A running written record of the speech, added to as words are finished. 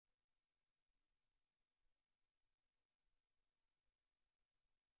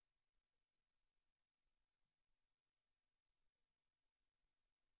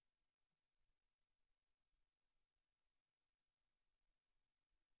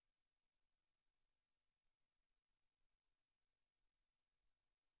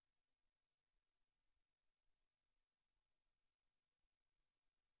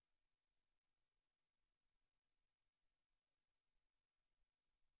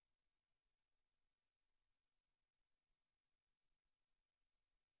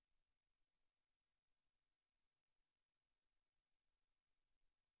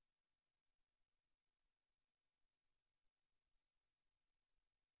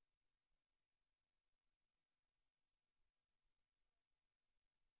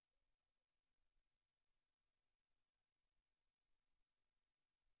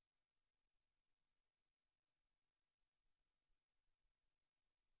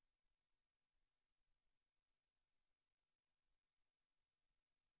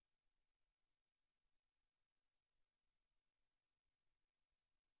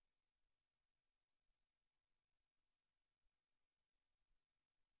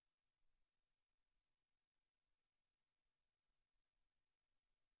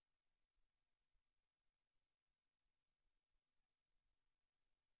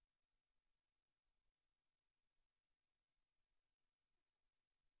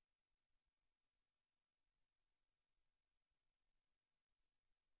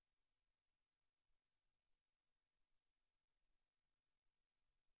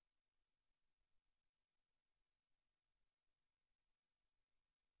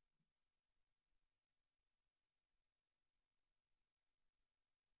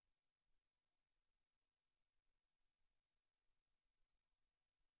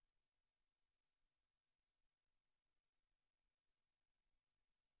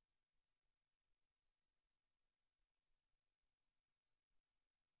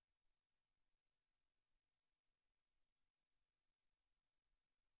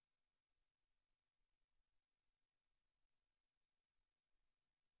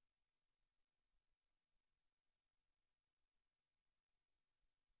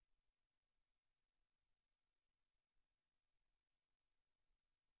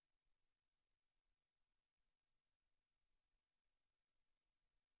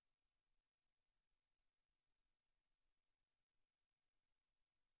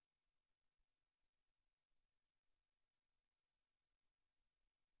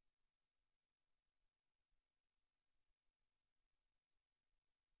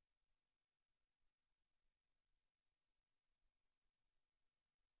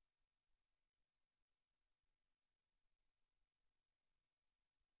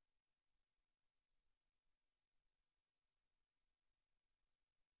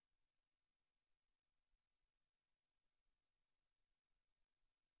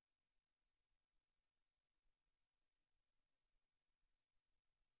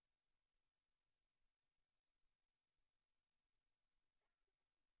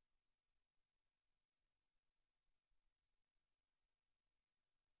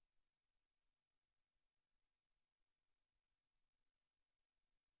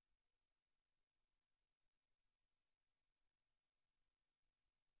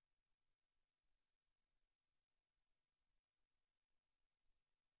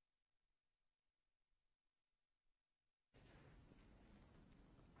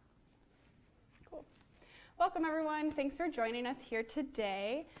Welcome everyone. Thanks for joining us here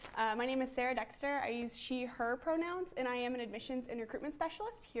today. My name is Sarah Dexter. I use she, her pronouns, and I am an admissions and recruitment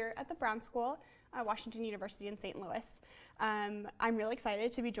specialist here at the Brown School, Washington University in St. Louis. I'm really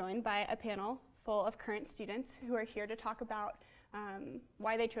excited to be joined by a panel full of current students who are here to talk about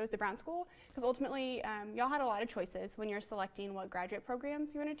why they chose the Brown School, because ultimately y'all had a lot of choices when you're selecting what graduate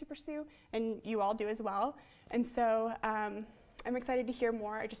programs you wanted to pursue, and you all do as well. And so I'm excited to hear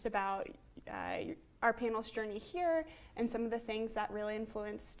more just about our panel's journey here and some of the things that really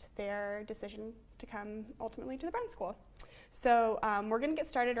influenced their decision to come ultimately to the Brown School. So we're going to get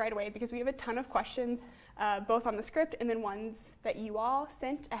started right away because we have a ton of questions, both on the script and then ones that you all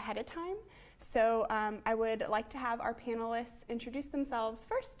sent ahead of time. So I would like to have our panelists introduce themselves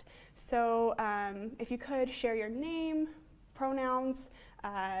first. So if you could share your name, pronouns,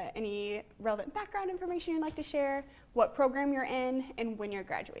 any relevant background information you'd like to share, what program you're in, and when you're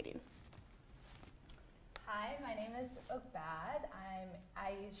graduating. Hi, my name is Okbad.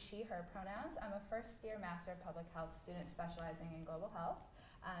 I use she, her pronouns. I'm a first-year Master of Public Health student specializing in global health.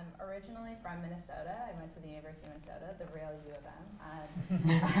 I'm originally from Minnesota. I went to the University of Minnesota, the real U of M.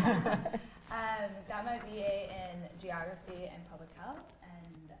 Got my BA in Geography and Public Health,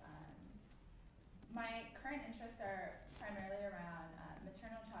 and my current interests are primarily around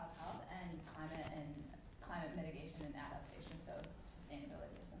maternal child health and climate mitigation and adaptation, so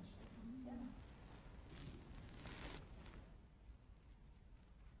sustainability essentially. Yeah.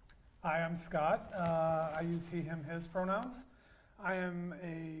 Hi, I'm Scott. I use he, him, his pronouns. I am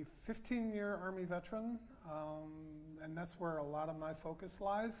a 15-year Army veteran, and that's where a lot of my focus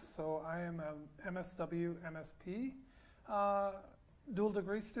lies. So I am a MSW, MSP dual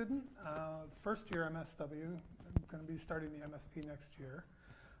degree student, first year MSW. I'm going to be starting the MSP next year.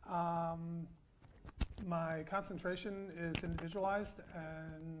 My concentration is individualized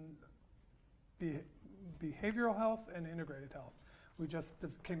and behavioral health and integrated health. We just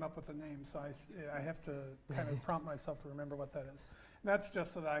came up with a name, so I have to kind of prompt myself to remember what that is. And that's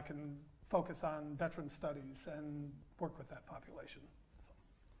just so that I can focus on veteran studies and work with that population. So.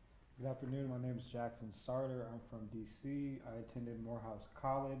 Good afternoon, my name is Jackson Sarter. I'm from DC. I attended Morehouse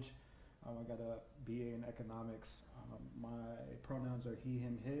College. I got a BA in economics. My pronouns are he,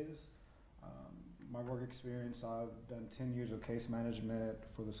 him, his. My work experience, I've done 10 years of case management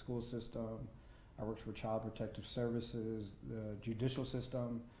for the school system. I worked for Child Protective Services, the judicial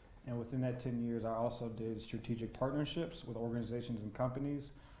system, and within that 10 years, I also did strategic partnerships with organizations and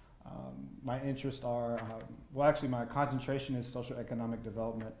companies. My interests are, my concentration is social economic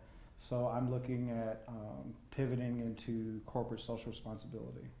development, so I'm looking at pivoting into corporate social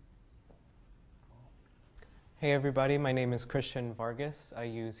responsibility. Hey everybody, my name is Christian Vargas. I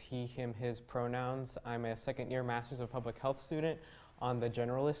use he, him, his pronouns. I'm a second-year Masters of Public Health student on the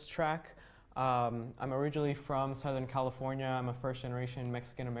generalist track. I'm originally from Southern California. I'm a first-generation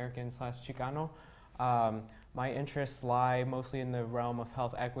Mexican-American / Chicano. My interests lie mostly in the realm of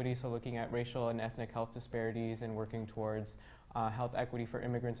health equity, so looking at racial and ethnic health disparities and working towards health equity for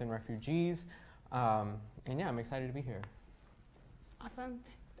immigrants and refugees. And yeah, I'm excited to be here. Awesome.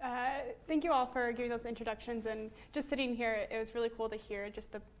 Thank you all for giving those introductions, and just sitting here, it was really cool to hear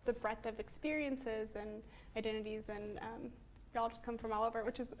just the breadth of experiences and identities, and y'all just come from all over,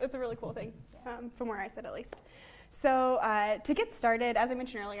 which is it's a really cool thing, from where I sit at least. So to get started, as I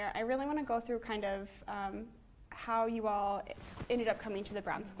mentioned earlier, I really want to go through kind of how you all ended up coming to the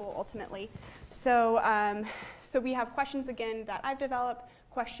Brown School ultimately. So, so we have questions again that I've developed,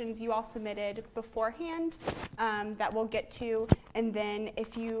 questions you all submitted beforehand that we'll get to, and then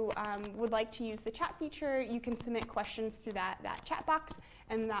if you would like to use the chat feature, you can submit questions through that chat box,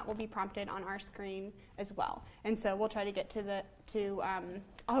 and that will be prompted on our screen as well. And so we'll try to get to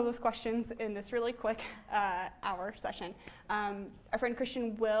all of those questions in this really quick hour session. Our friend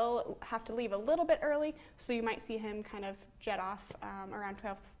Christian will have to leave a little bit early, so you might see him kind of jet off around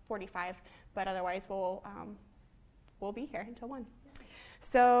 12:45, but otherwise we'll be here until 1.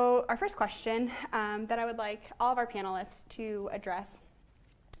 So our first question that I would like all of our panelists to address: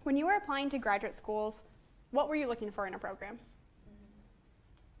 when you were applying to graduate schools, what were you looking for in a program?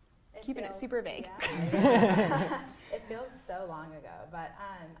 Keeping it super vague. Yeah. It feels so long ago, but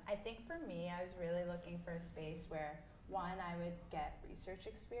I think for me, I was really looking for a space where, one, I would get research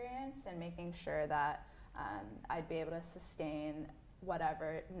experience and making sure that I'd be able to sustain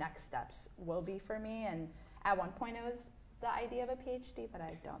whatever next steps will be for me. And at one point it was the idea of a PhD, but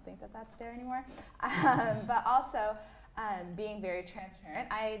I don't think that that's there anymore. But also being very transparent.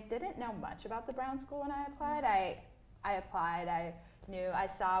 I didn't know much about the Brown School when I applied. I applied, I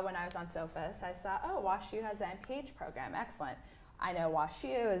saw when I was on Sophos, I saw, oh, WashU has an MPH program, excellent. I know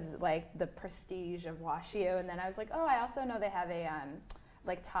WashU is like the prestige of WashU, and then I was like, oh, I also know they have a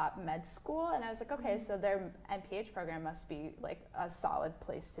like top med school, and I was like, okay, so their MPH program must be like a solid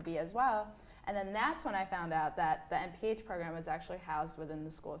place to be as well. And then that's when I found out that the MPH program was actually housed within the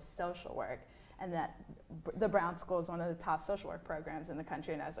School of Social Work, and that the Brown School is one of the top social work programs in the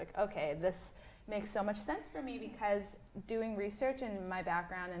country. And I was like, okay, this makes so much sense for me, because doing research in my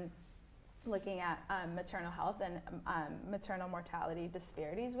background and looking at maternal health and maternal mortality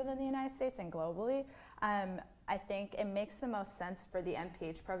disparities within the United States and globally, I think it makes the most sense for the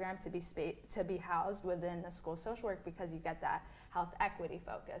MPH program to be housed within the School of Social Work, because you get that health equity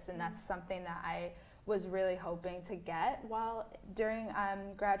focus, and that's something that I was really hoping to get while during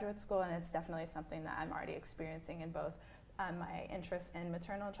graduate school, and it's definitely something that I'm already experiencing in both my interest in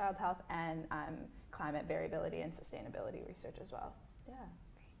maternal and child health and climate variability and sustainability research as well. Yeah.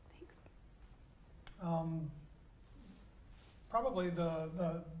 Probably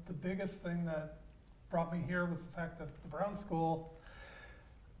the biggest thing that brought me here was the fact that the Brown School,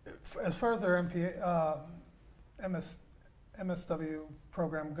 as far as their MSW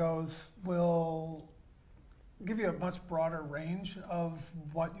program goes, will give you a much broader range of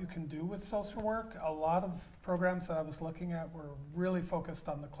what you can do with social work. A lot of programs that I was looking at were really focused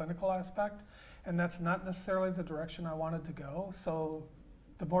on the clinical aspect, and that's not necessarily the direction I wanted to go. So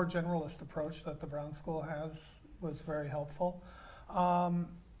the more generalist approach that the Brown School has was very helpful.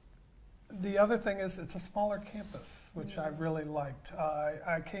 The other thing is it's a smaller campus, which I really liked.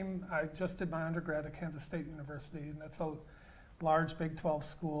 I just did my undergrad at Kansas State University, and that's a large Big 12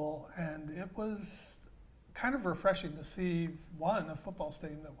 school, and it was kind of refreshing to see, one, a football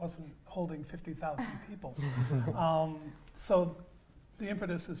stadium that wasn't holding 50,000 people. So the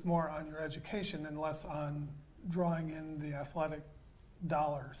impetus is more on your education and less on drawing in the athletic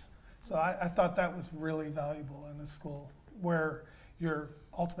dollars. So I thought that was really valuable in a school where you're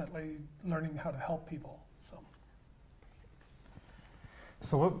ultimately learning how to help people.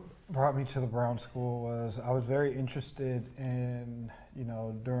 So what brought me to the Brown School was I was very interested in,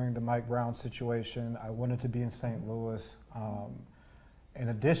 during the Mike Brown situation, I wanted to be in St. Louis. In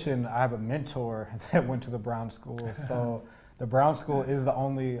addition, I have a mentor that went to the Brown School. So the Brown School is the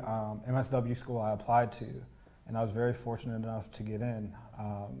only MSW school I applied to, and I was very fortunate enough to get in.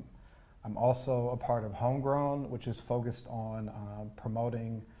 I'm also a part of Homegrown, which is focused on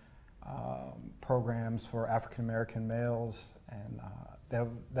promoting programs for African American males, and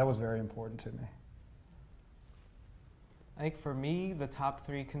that was very important to me. I think for me, the top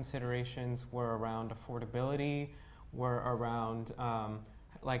three considerations were around affordability, were around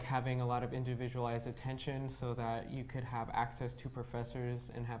like having a lot of individualized attention so that you could have access to professors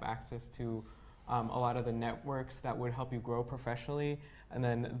and have access to a lot of the networks that would help you grow professionally. And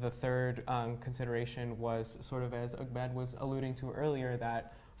then the third consideration was sort of, as Ahmed was alluding to earlier,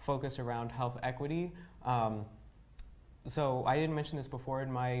 that focus around health equity. So I didn't mention this before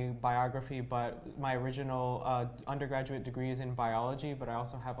in my biography, but my original undergraduate degree is in biology, but I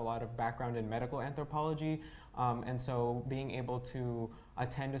also have a lot of background in medical anthropology. And so being able to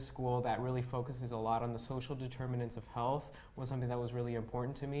attend a school that really focuses a lot on the social determinants of health was something that was really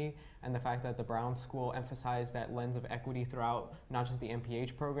important to me. And the fact that the Brown School emphasized that lens of equity throughout not just the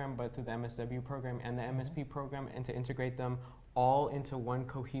MPH program, but through the MSW program and the MSP program, and to integrate them all into one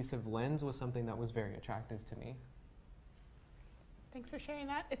cohesive lens was something that was very attractive to me. Thanks for sharing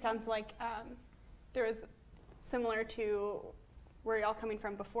that. It sounds like there was, similar to where y'all coming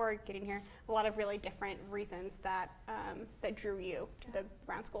from before getting here, a lot of really different reasons that that drew you to the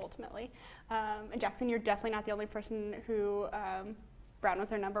Brown School ultimately. And Jackson, you're definitely not the only person who Brown was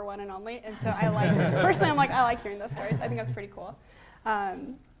their number one and only. And so I like, personally, I like hearing those stories. I think that's pretty cool.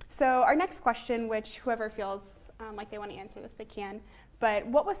 So our next question, which whoever feels like they want to answer this, they can. But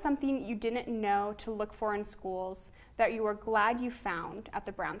what was something you didn't know to look for in schools that you were glad you found at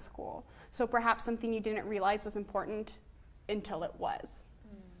the Brown School? So perhaps something you didn't realize was important until it was.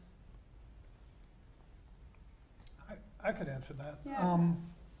 I could answer that. Yeah.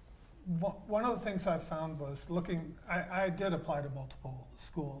 One of the things I found was looking, I did apply to multiple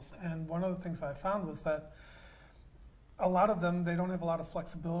schools, and one of the things I found was that a lot of them, they don't have a lot of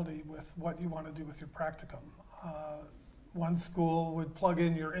flexibility with what you want to do with your practicum. One school would plug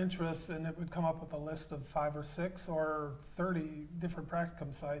in your interests and it would come up with a list of 5 or 6 or 30 different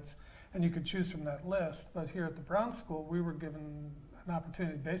practicum sites, and you could choose from that list. But here at the Brown School, we were given an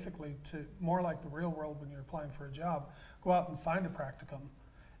opportunity basically to, more like the real world when you're applying for a job, go out and find a practicum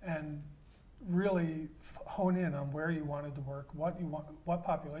and really hone in on where you wanted to work, what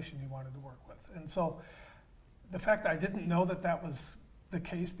population you wanted to work with. And so the fact that I didn't know that that was the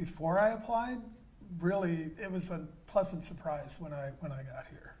case before I applied really, it was a pleasant surprise when I got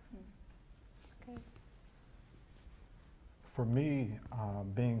here. That's good. For me,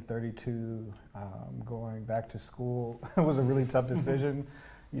 being 32, going back to school was a really tough decision.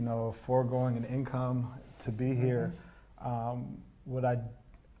 You know, foregoing an income to be here. What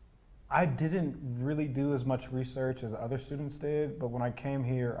I didn't really do as much research as other students did, but when I came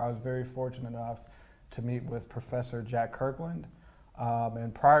here, I was very fortunate enough to meet with Professor Jack Kirkland.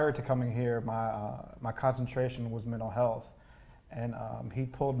 And prior to coming here, my concentration was mental health. And he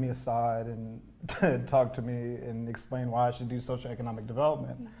pulled me aside and talked to me and explained why I should do socioeconomic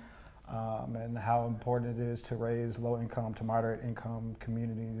development and how important it is to raise low-income to moderate-income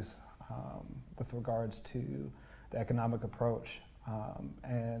communities with regards to the economic approach.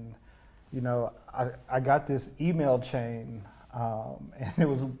 And you know, I got this email chain, and it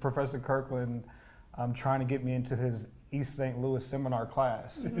was Professor Kirkland trying to get me into his East St. Louis seminar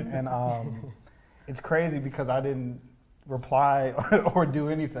class. And it's crazy because I didn't reply or do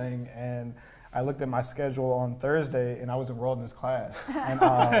anything. And I looked at my schedule on Thursday and I was enrolled in this class. And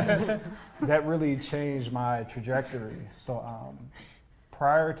that really changed my trajectory. So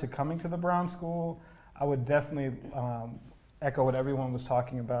prior to coming to the Brown School, I would definitely echo what everyone was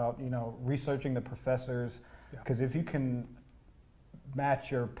talking about, you know, researching the professors, because if you can match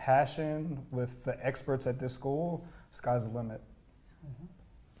your passion with the experts at this school, sky's the limit.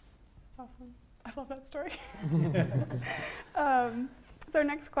 That's awesome. I love that story. So our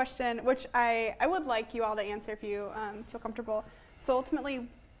next question, which I would like you all to answer if you feel comfortable. So ultimately,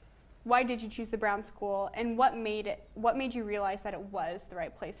 why did you choose the Brown School, and what made you realize that it was the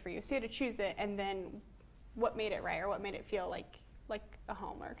right place for you? So you had to choose it, and then what made it right, or what made it feel like a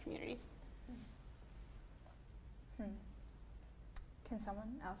home or a community? Can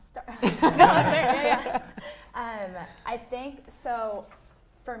someone else start? Yeah. I think so.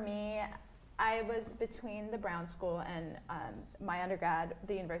 For me, I was between the Brown School and my undergrad,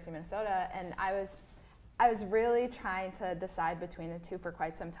 the University of Minnesota, and I was really trying to decide between the two for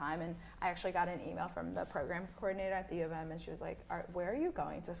quite some time. And I actually got an email from the program coordinator at the U of M, and she was like, "Where are you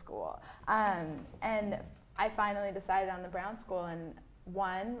going to school?" And I finally decided on the Brown School, and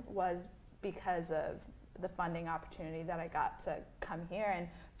one was because of the funding opportunity that I got to come here. And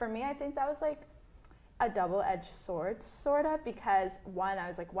for me, I think that was like a double-edged sword, sort of, because one, I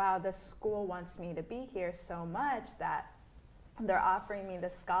was like, wow, this school wants me to be here so much that they're offering me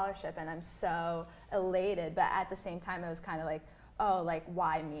this scholarship, and I'm so elated. But at the same time, it was kind of like, oh, like,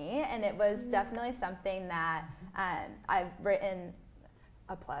 why me? And it was definitely something that I've written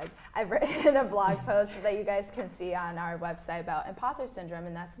a blog post that you guys can see on our website about imposter syndrome,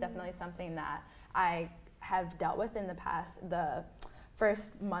 and that's definitely something that I have dealt with in the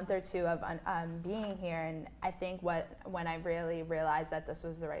first month or two of being here. And I think when I really realized that this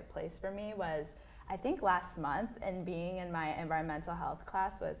was the right place for me was, I think last month, and being in my environmental health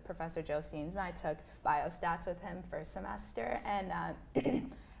class with Professor Joe Steensma. I took biostats with him first semester, and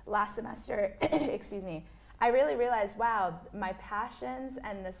last semester, excuse me, I really realized, wow, my passions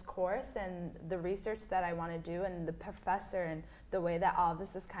and this course and the research that I want to do and the professor and the way that all of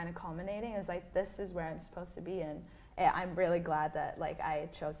this is kind of culminating is like, this is where I'm supposed to be. And I'm really glad that like I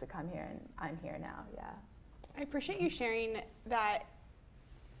chose to come here, and I'm here now. Yeah. I appreciate you sharing that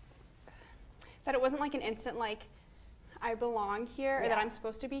it wasn't like an instant like I belong here or that I'm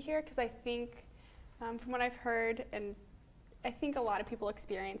supposed to be here, because I think from what I've heard, and I think a lot of people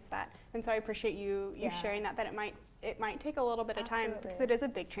experience that, and so I appreciate you sharing that it might take a little bit of time, because it is a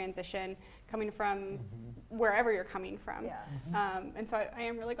big transition coming from wherever you're coming from. Yeah. And so I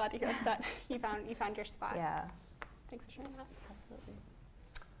am really glad to hear that you found your spot. Yeah. Thanks for sharing that. Absolutely.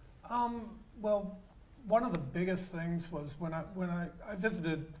 Well, one of the biggest things was when I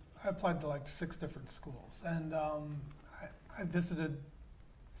visited, I applied to like 6 different schools, and I visited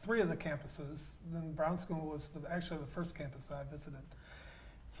 3 of the campuses. Then Brown School was actually the first campus that I visited.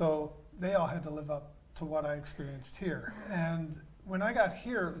 So they all had to live up to what I experienced here. And when I got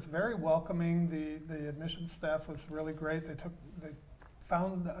here, it was very welcoming. The admissions staff was really great. They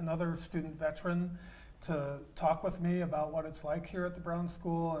found another student veteran to talk with me about what it's like here at the Brown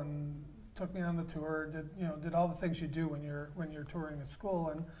School, and took me on the tour. Did all the things you do when you're touring a school,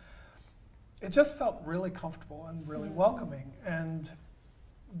 and it just felt really comfortable and really welcoming. And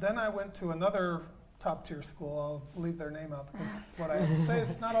then I went to another top tier school. I'll leave their name out because what I have to say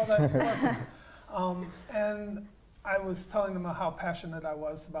is not all that pleasant. And I was telling them how passionate I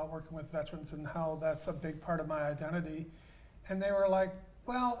was about working with veterans and how that's a big part of my identity. And they were like,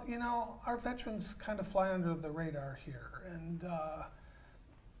 well, our veterans kind of fly under the radar here. And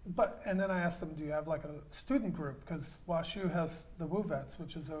then I asked them, do you have like a student group? Because WashU has the WU Vets,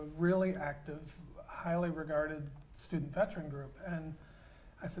 which is a really active highly regarded student veteran group. And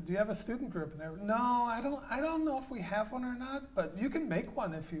I said, do you have a student group? And they were, no, I don't know if we have one or not, but you can make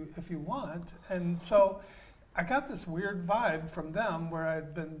one if you want. And so I got this weird vibe from them where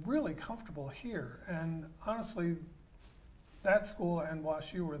I'd been really comfortable here. And honestly, that school and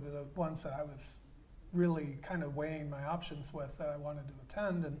WashU were the ones that I was really kind of weighing my options with that I wanted to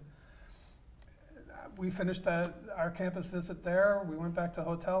attend. And we finished our campus visit there. We went back to the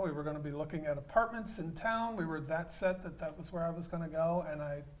hotel. We were going to be looking at apartments in town. We were that set that was where I was going to go. And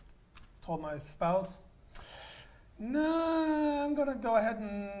I told my spouse, nah, I'm going to go ahead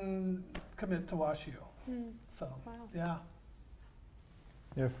and commit to WashU. So, Wow. yeah.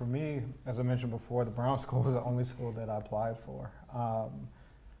 Yeah, for me, as I mentioned before, the Brown School was the only school that I applied for.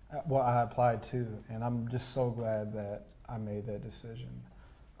 Well, I applied to, and I'm just so glad that I made that decision.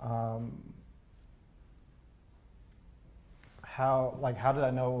 How did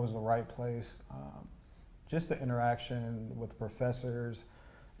I know it was the right place? Just the interaction with the professors.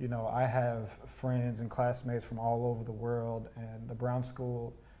 You know, I have friends and classmates from all over the world, and the Brown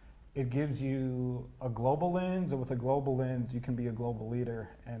School, it gives you a global lens, and with a global lens, you can be a global leader,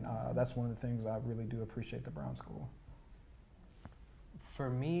 and that's one of the things I really do appreciate the Brown School. For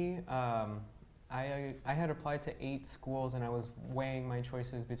me, I had applied to 8 schools, and I was weighing my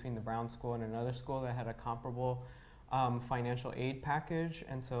choices between the Brown School and another school that had a comparable financial aid package.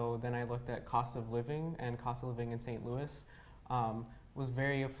 And so then I looked at cost of living, and cost of living in St. Louis was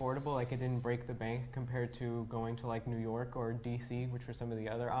very affordable. Like, it didn't break the bank compared to going to like New York or DC, which were some of the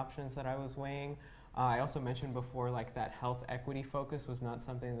other options that I was weighing. I also mentioned before, like, that health equity focus was not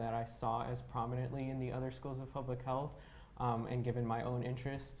something that I saw as prominently in the other schools of public health. And given my own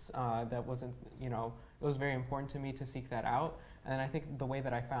interests, that wasn't, you know, it was very important to me to seek that out. And I think the way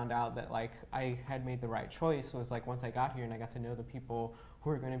that I found out that, like, I had made the right choice was, like, once I got here and I got to know the people who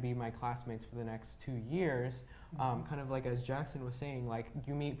are going to be my classmates for the next 2 years, kind of like as Jackson was saying, like,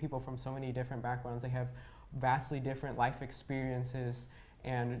 you meet people from so many different backgrounds. They have vastly different life experiences,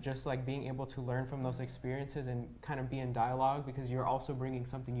 and just like being able to learn from those experiences and kind of be in dialogue, because you're also bringing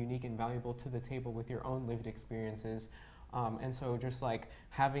something unique and valuable to the table with your own lived experiences. And so just like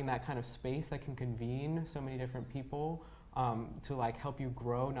having that kind of space that can convene so many different people to like help you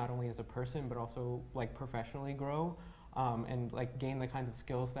grow, not only as a person, but also like professionally grow, and like gain the kinds of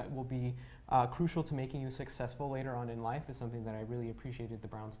skills that will be crucial to making you successful later on in life, is something that I really appreciated the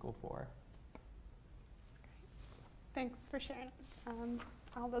Brown School for. Thanks for sharing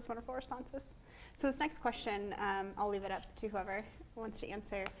all those wonderful responses. So this next question, I'll leave it up to whoever wants to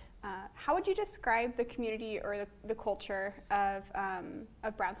answer. How would you describe the community or the culture of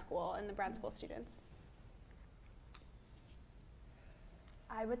Brown School and the Brown School students?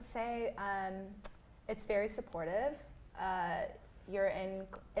 I would say it's very supportive.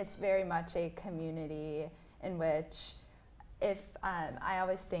 It's very much a community in which, if I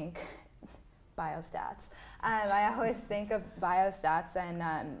always think biostats. I always think of biostats,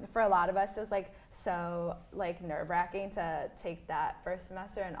 and for a lot of us, it was like so like nerve-wracking to take that first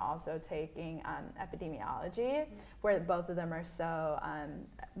semester, and also taking epidemiology, where both of them are so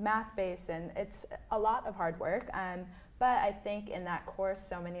math-based, and it's a lot of hard work. But I think in that course,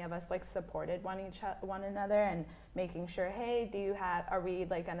 so many of us like supported one another, and making sure, hey, are we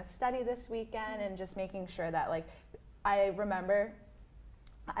like gonna study this weekend, and just making sure that, like, I remember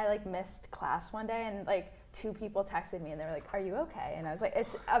I like missed class one day, and like 2 people texted me and they were like, are you okay? And I was like,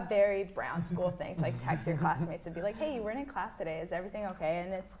 it's a very Brown School thing to like text your classmates and be like, hey, you weren't in class today, is everything okay?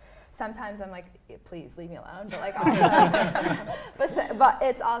 And it's sometimes I'm like, please leave me alone, but like also but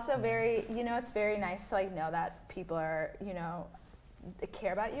it's also very, you know, it's very nice to like know that people are, you know,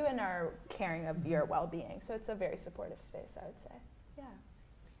 care about you and are caring of your well-being. So it's a very supportive space, I would say. Yeah.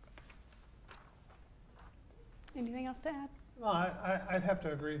 Anything else to add? No, I'd have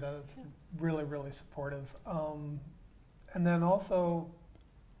to agree that it's really, really supportive. And then also,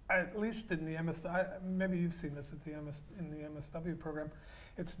 at least in the maybe you've seen this at in the MSW program,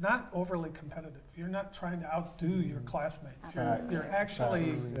 it's not overly competitive. You're not trying to outdo your classmates. You're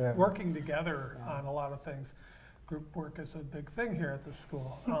actually working together on a lot of things. Group work is a big thing here at the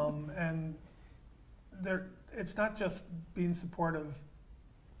school. And it's not just being supportive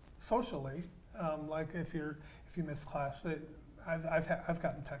socially, like if you miss class. I've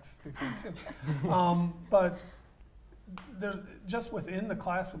gotten texts before too. But there's just within the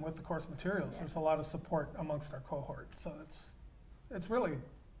class and with the course materials, there's a lot of support amongst our cohort. So it's really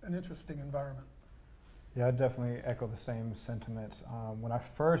an interesting environment. Yeah, I definitely echo the same sentiments. When I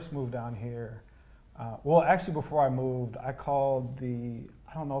first moved down here, well, actually before I moved, I called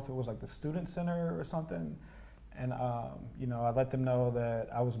I don't know if it was like the student center or something, And, you know, I let them know that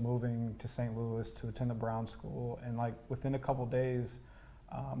I was moving to St. Louis to attend the Brown School. And like within a couple days,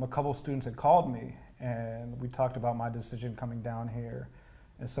 a couple students had called me and we talked about my decision coming down here.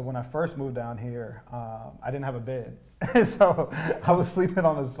 And so when I first moved down here, I didn't have a bed. So I was sleeping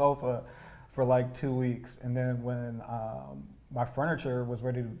on the sofa for like 2 weeks. And then when my furniture was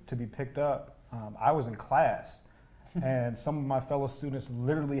ready to be picked up, I was in class. And some of my fellow students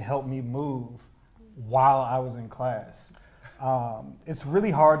literally helped me move while I was in class. It's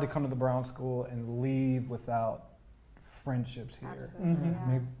really hard to come to the Brown School and leave without friendships here. Absolutely, Mhm. yeah. I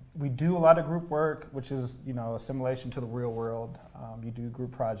mean, we do a lot of group work, which is, you know, a simulation to the real world. You do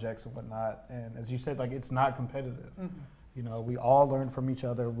group projects and whatnot. And as you said, like, it's not competitive. Mhm. You know, we all learn from each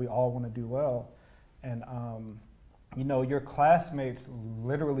other. We all want to do well. And, you know, your classmates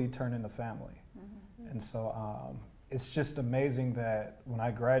literally turn into family. Mhm. And so it's just amazing that when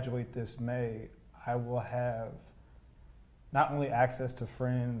I graduate this May, I will have not only access to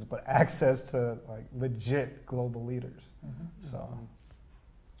friends, but access to like legit global leaders. So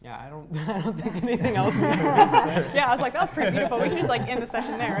Yeah, I don't think anything else needs to be said. Yeah, I was like, that was pretty beautiful. We can just like end the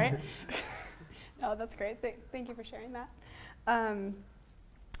session there, right? No, that's great. Thank you for sharing that.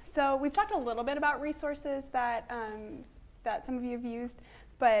 So we've talked a little bit about resources that that some of you have used,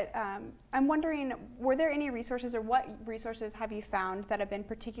 but I'm wondering, were there any resources, or what resources have you found that have been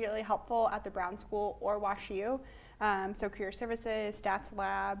particularly helpful at the Brown School or WashU? So career services, stats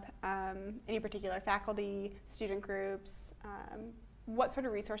lab, any particular faculty, student groups. What sort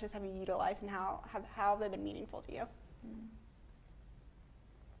of resources have you utilized, and how have they been meaningful to you?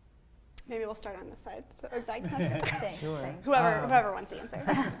 Maybe we'll start on this side. So, Thanks, Sure. thanks. whoever wants to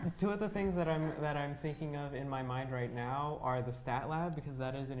answer. Two of the things that I'm thinking of in my mind right now are the Stat Lab, because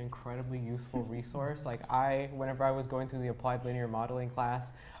that is an incredibly useful resource. Like whenever I was going through the applied linear modeling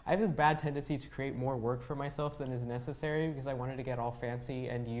class, I have this bad tendency to create more work for myself than is necessary, because I wanted to get all fancy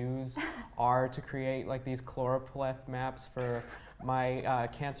and use R to create like these chloropleth maps for my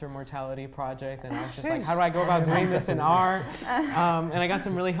cancer mortality project, and I was just like, how do I go about doing this in R? And I got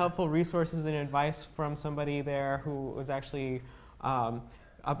some really helpful resources and advice from somebody there who was actually a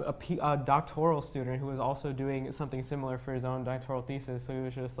doctoral student who was also doing something similar for his own doctoral thesis. So he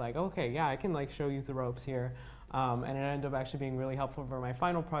was just like, okay, yeah, I can like show you the ropes here. And it ended up actually being really helpful for my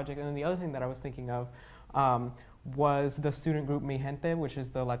final project. And then the other thing that I was thinking of was the student group Mi Gente, which is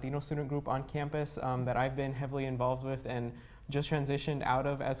the Latino student group on campus that I've been heavily involved with and just transitioned out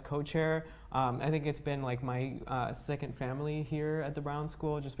of as co-chair. I think it's been like my second family here at the Brown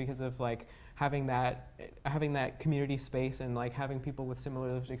School, just because of like having that community space and like having people with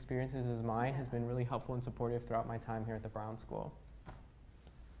similar lived experiences as mine has been really helpful and supportive throughout my time here at the Brown School.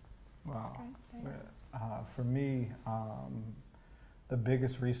 wow. For me, the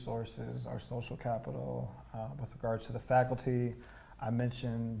biggest resources are social capital. With regards to the faculty, I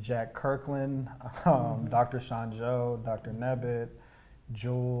mentioned Jack Kirkland, Dr. Sean Joe, Dr. Nebbit,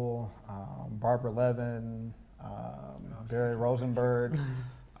 Jewel, Barbara Levin, Barry Rosenberg,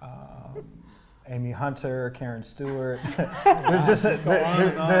 Amy Hunter, Karen Stewart. There's just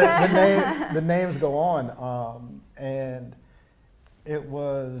the names go on, and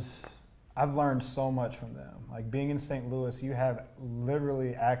I've learned so much from them. Like being in St. Louis, you have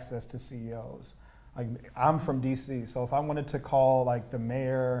literally access to CEOs. Like I'm from DC, so if I wanted to call like the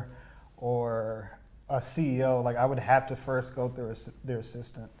mayor or a CEO, like I would have to first go through their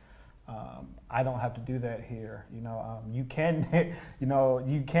assistant. I don't have to do that here. You know, you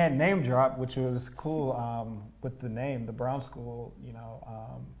can name drop, which was cool with the name. The Brown School, you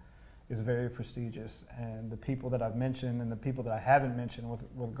know, is very prestigious, and the people that I've mentioned and the people that I haven't mentioned with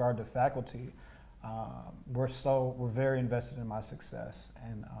regard to faculty, we're very invested in my success,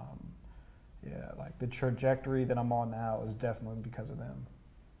 and yeah, like the trajectory that I'm on now is definitely because of them.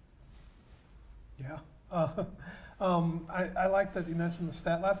 Yeah. I like that you mentioned the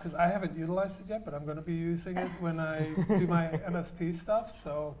Stat Lab, because I haven't utilized it yet, but I'm going to be using it when I do my MSP stuff,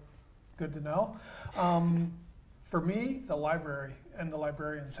 so good to know. For me, the library and the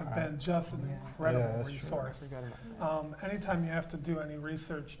librarians have been just an incredible resource. Anytime you have to do any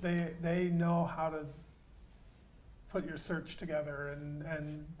research, they know how to put your search together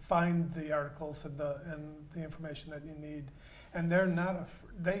and find the articles and the information that you need. And they're not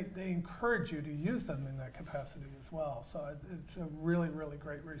they encourage you to use them in that capacity as well. So it's a really, really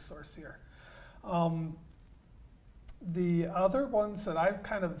great resource here. The other ones that I've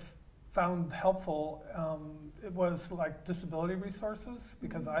kind of found helpful, it was like disability resources,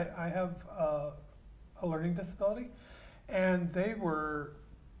 because I have a learning disability, and they were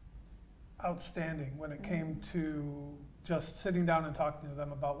outstanding when it came to just sitting down and talking to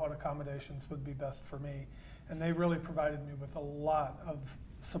them about what accommodations would be best for me. and they really provided me with a lot of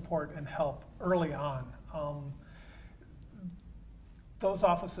support and help early on. Those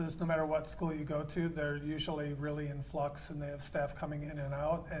offices, no matter what school you go to, they're usually really in flux, and they have staff coming in and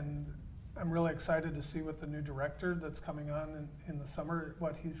out. And I'm really excited to see what the new director that's coming on in the summer,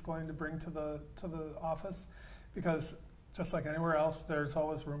 what he's going to bring to the office, because just like anywhere else, there's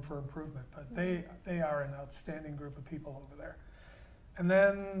always room for improvement. But they are an outstanding group of people over there. And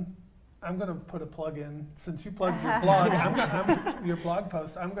then I'm going to put a plug in, since you plugged your blog, your blog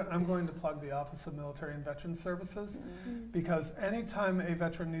post. I'm going to plug the Office of Military and Veterans Services, because anytime a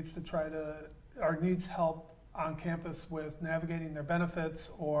veteran needs needs help on campus with navigating their benefits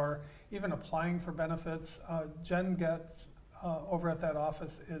or even applying for benefits, Jen Getz over at that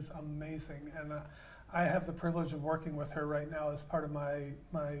office is amazing, and I have the privilege of working with her right now as part of my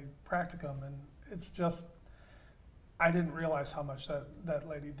practicum, and it's just, I didn't realize how much that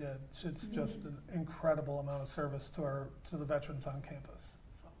lady did. It's just an incredible amount of service to the veterans on campus.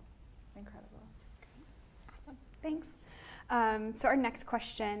 So. Incredible. Awesome. Thanks. So our next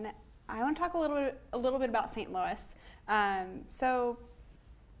question, I want to talk a little bit about St. Louis. So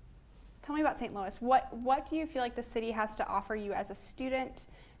tell me about St. Louis. What do you feel like the city has to offer you as a student,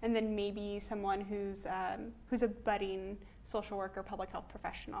 and then maybe someone who's a budding social worker, public health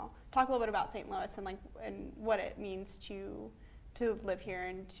professional? Talk a little bit about St. Louis and what it means to live here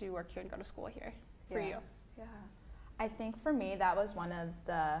and to work here and go to school here for you. Yeah. I think for me, that was one of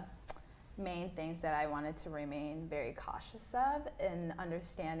the main things that I wanted to remain very cautious of, in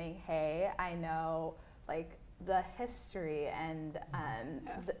understanding, hey, I know like the history and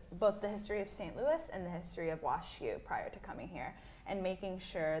both the history of St. Louis and the history of WashU prior to coming here, and making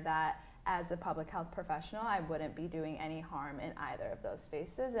sure that as a public health professional, I wouldn't be doing any harm in either of those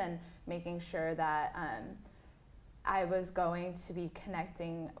spaces, and making sure that I was going to be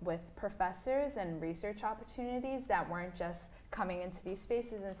connecting with professors and research opportunities that weren't just coming into these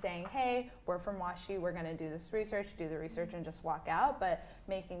spaces and saying, hey, we're from WashU, we're going to do this research, do the research and just walk out, but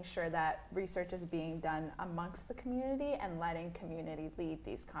making sure that research is being done amongst the community and letting community lead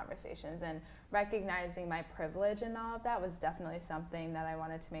these conversations. And recognizing my privilege in all of that was definitely something that I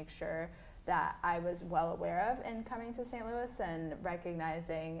wanted to make sure that I was well aware of in coming to St. Louis, and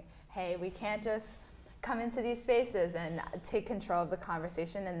recognizing, hey, we can't just come into these spaces and take control of the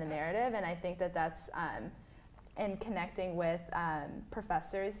conversation and the narrative. And I think that that's in connecting with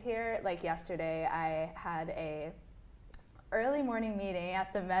professors here. Like yesterday, I had a early morning meeting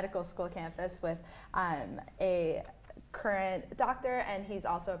at the medical school campus with a current doctor, and he's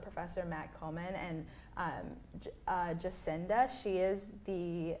also a professor, Matt Coleman, and Jacinda. She is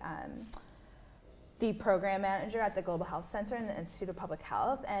the program manager at the Global Health Center in the Institute of Public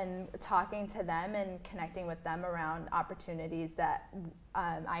Health, and talking to them and connecting with them around opportunities that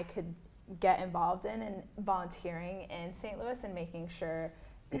I could get involved in, and volunteering in St. Louis, and making sure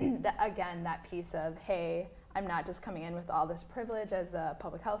that, again, that piece of, hey, I'm not just coming in with all this privilege as a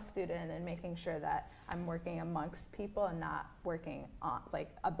public health student, and making sure that I'm working amongst people and not working on, like,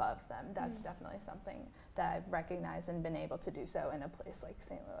 above them. That's definitely something that I've recognized and been able to do so in a place like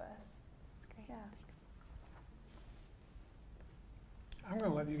St. Louis. Great. Yeah. I'm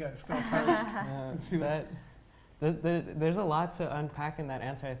going to let you guys go first. and see what's- There's a lot to unpack in that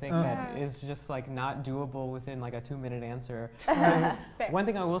answer. I think that is just like not doable within like a 2-minute answer. One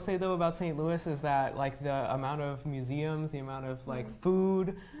thing I will say though about St. Louis is that like the amount of museums, the amount of like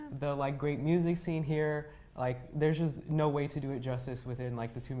food, the like great music scene here, like there's just no way to do it justice within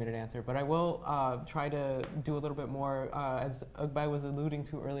like the 2-minute answer. But I will try to do a little bit more, as Ugbai was alluding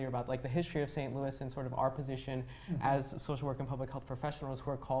to earlier, about like the history of St. Louis and sort of our position as social work and public health professionals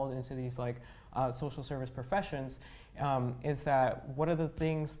who are called into these like social service professions, is that one of the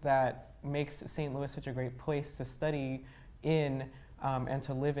things that makes St. Louis such a great place to study in and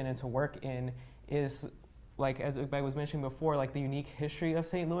to live in and to work in is, like as Ugbai was mentioning before, like the unique history of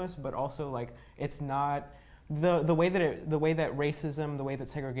St. Louis, but also like it's not the way that racism, the way that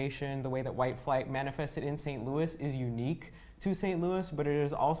segregation, the way that white flight manifested in St. Louis is unique to St. Louis, but it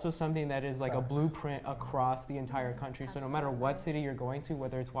is also something that is like a blueprint across the entire country. So no matter what city you're going to,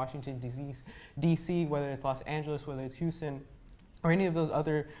 whether it's Washington, D.C., whether it's Los Angeles, whether it's Houston, or any of those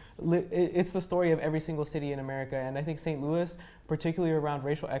other, it's the story of every single city in America. And I think St. Louis, particularly around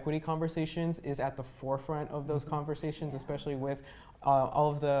racial equity conversations, is at the forefront of those conversations, especially with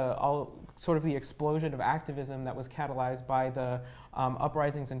all sort of the explosion of activism that was catalyzed by the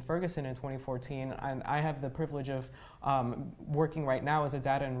uprisings in Ferguson in 2014. And I have the privilege of working right now as a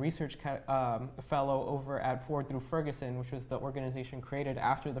data and research fellow over at Forward Through Ferguson, which was the organization created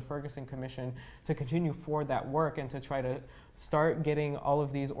after the Ferguson Commission to continue forward that work and to try to start getting all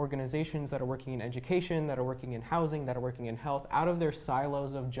of these organizations that are working in education, that are working in housing, that are working in health, out of their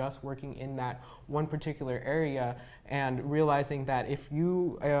silos of just working in that one particular area, and realizing that if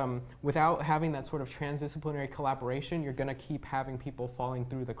you, without having that sort of transdisciplinary collaboration, you're gonna keep having people falling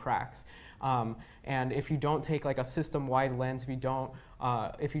through the cracks. And if you don't take like a system-wide lens,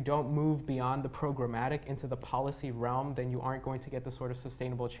 if you don't move beyond the programmatic into the policy realm, then you aren't going to get the sort of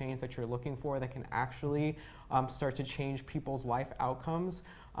sustainable change that you're looking for that can actually start to change people's life outcomes.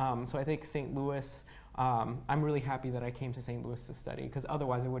 So I think St. Louis, I'm really happy that I came to St. Louis to study, because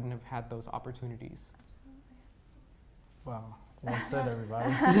otherwise I wouldn't have had those opportunities. Wow, well said, everybody.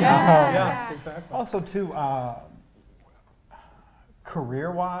 Yeah, exactly. Also, too,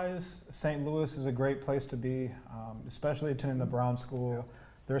 career-wise, St. Louis is a great place to be, especially attending the Brown School.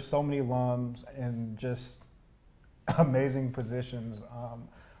 There's so many alums in just amazing positions.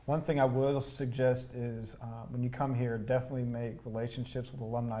 One thing I will suggest is when you come here, definitely make relationships with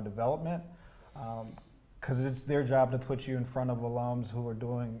alumni development, because it's their job to put you in front of alums who are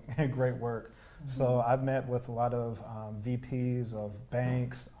doing great work. So I've met with a lot of VPs of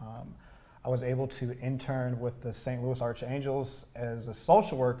banks. I was able to intern with the St. Louis Archangels as a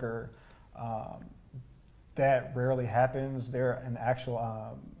social worker. That rarely happens. They're an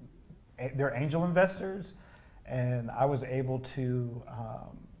actual, they're angel investors, and I was able to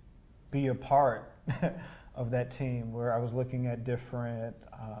be a part of that team where I was looking at different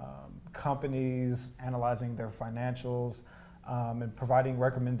companies, analyzing their financials, and providing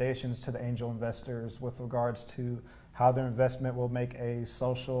recommendations to the angel investors with regards to how their investment will make a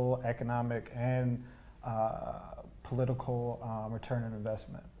social, economic, and political return on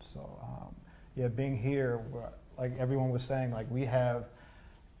investment. So yeah, being here, like everyone was saying, like we have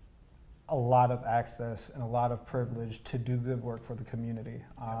a lot of access and a lot of privilege to do good work for the community.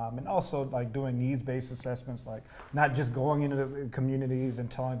 And also like doing needs-based assessments, like not just going into the communities and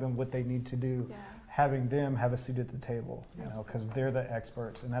telling them what they need to do, having them have a seat at the table, you know, because they're the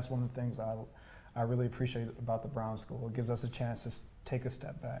experts. And that's one of the things I really appreciate about the Brown School. It gives us a chance to take a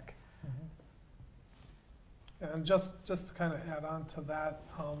step back. And just to kind of add on to that,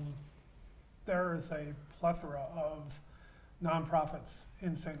 there is a plethora of nonprofits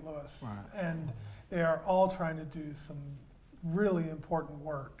in St. Louis, and they are all trying to do some really important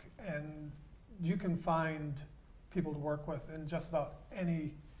work, and you can find people to work with in just about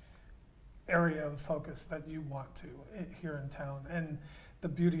any area of focus that you want to here in town. And the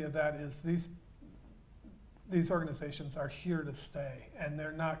beauty of that is these organizations are here to stay, and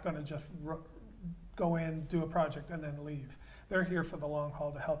they're not going to just go in, do a project, and then leave. They're here for the long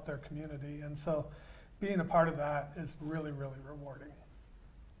haul to help their community, and so being a part of that is really, really rewarding.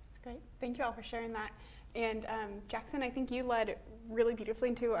 That's great. Thank you all for sharing that. And Jackson, I think you led really beautifully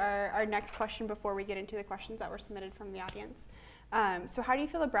into our next question before we get into the questions that were submitted from the audience. So how do you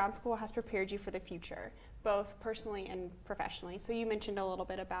feel the Brown School has prepared you for the future, both personally and professionally? So you mentioned a little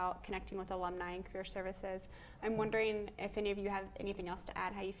bit about connecting with alumni and career services. I'm wondering if any of you have anything else to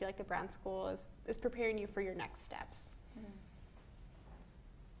add, how you feel like the Brown School is preparing you for your next steps.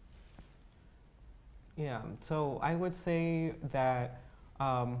 Yeah, so I would say that,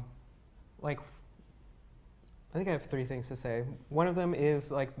 like, I think I have three things to say. One of them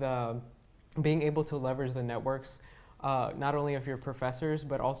is like being able to leverage the networks, not only of your professors,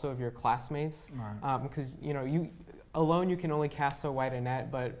 but also of your classmates. Because, you know, you can only cast so wide a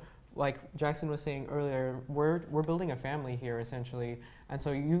net, but like Jackson was saying earlier, we're building a family here essentially. And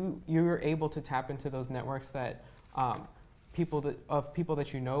so you're able to tap into those networks that, people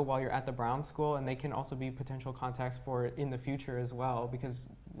that you know while you're at the Brown School, and they can also be potential contacts for in the future as well, because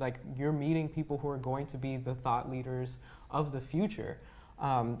like you're meeting people who are going to be the thought leaders of the future.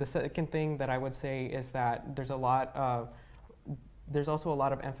 The second thing that I would say is that there's also a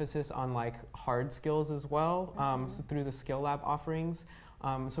lot of emphasis on like hard skills as well, so through the Skill Lab offerings.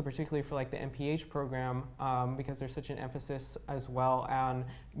 So particularly for like the MPH program, because there's such an emphasis as well on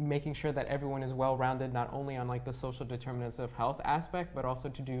making sure that everyone is well-rounded, not only on like the social determinants of health aspect, but also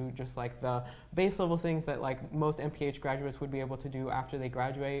to do just like the base level things that like most MPH graduates would be able to do after they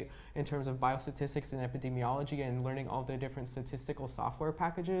graduate in terms of biostatistics and epidemiology and learning all the different statistical software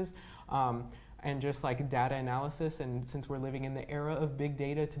packages. And just like data analysis, and since we're living in the era of big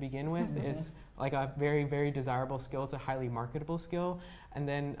data to begin with, is like a very, very desirable skill. It's a highly marketable skill. And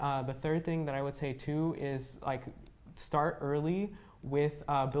then the third thing that I would say too is like start early with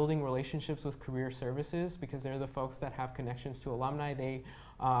building relationships with career services, because they're the folks that have connections to alumni. They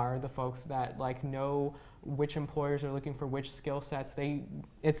are the folks that like know which employers are looking for which skill sets.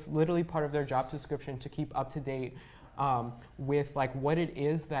 It's literally part of their job description to keep up to date with like what it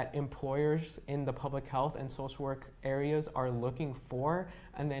is that employers in the public health and social work areas are looking for,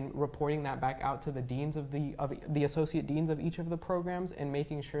 and then reporting that back out to the deans of the associate deans of each of the programs, and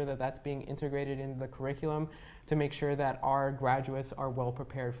making sure that that's being integrated into the curriculum to make sure that our graduates are well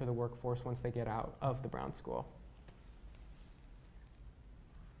prepared for the workforce once they get out of the Brown School.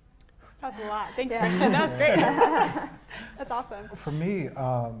 That's a lot. Thanks, Christian. That was great. That's awesome. For me,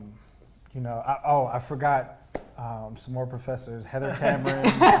 you know, I forgot some more professors: Heather Cameron,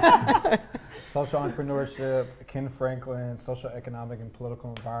 social entrepreneurship; Ken Franklin, social economic and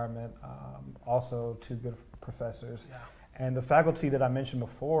political environment. Also, two good professors. Yeah. And the faculty that I mentioned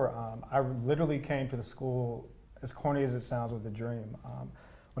before, I literally came to the school, as corny as it sounds, with a dream.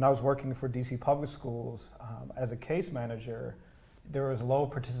 When I was working for DC Public Schools as a case manager, there was low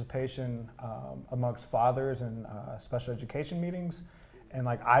participation amongst fathers in special education meetings. And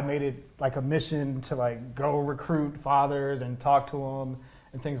like I made it like a mission to like go recruit fathers and talk to them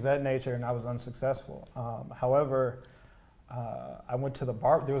and things of that nature, and I was unsuccessful. However, I went to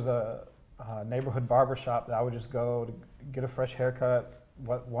there was a neighborhood barber shop that I would just go to get a fresh haircut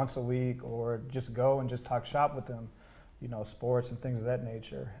once a week, or just go and just talk shop with them, you know, sports and things of that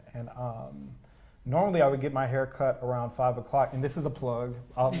nature. And normally I would get my hair cut around 5 o'clock, and this is a plug.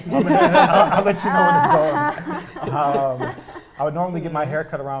 I'll let you know when it's going. I would normally get my hair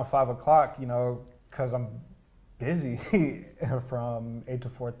cut around 5 o'clock, you know, because I'm busy from 8 to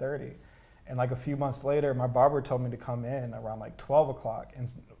 4:30. And like a few months later, my barber told me to come in around like 12 o'clock.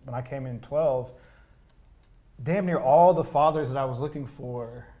 And when I came in 12, damn near all the fathers that I was looking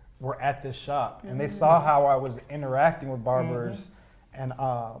for were at this shop. And they saw how I was interacting with barbers. And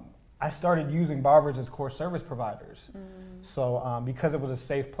I started using barbers as core service providers. So because it was a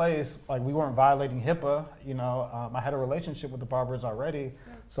safe place, like we weren't violating HIPAA, you know, I had a relationship with the barbers already.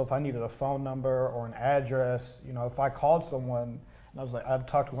 So if I needed a phone number or an address, you know, if I called someone and I was like, I've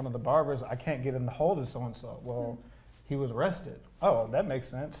talked to one of the barbers, I can't get in the hold of so-and-so. Well, he was arrested. Oh, that makes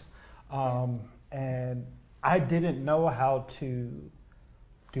sense. And I didn't know how to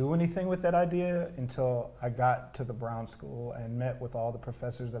do anything with that idea until I got to the Brown School and met with all the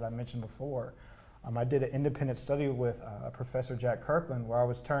professors that I mentioned before. I did an independent study with Professor Jack Kirkland, where I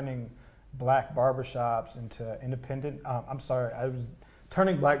was turning black barbershops into I was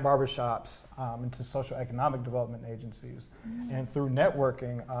turning black barbershops into social economic development agencies. And through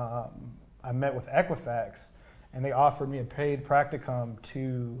networking, I met with Equifax, and they offered me a paid practicum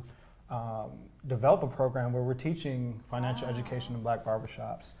to develop a program where we're teaching financial education in black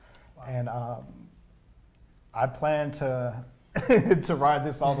barbershops. And I plan to to ride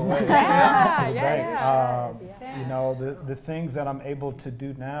this all the way to the bank. You know, the things that I'm able to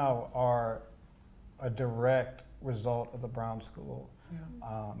do now are a direct result of the Brown School.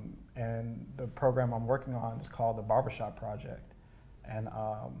 And the program I'm working on is called the Barbershop Project. And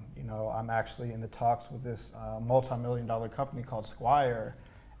you know, I'm actually in the talks with this multi-million-dollar company called Squire,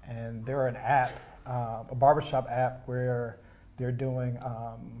 and they're an app, a barbershop app, where they're doing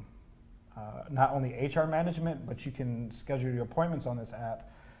not only HR management, but you can schedule your appointments on this app.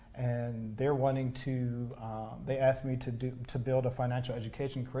 And they're wanting to, they asked me to build a financial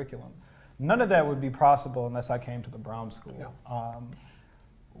education curriculum. None of that would be possible unless I came to the Brown School.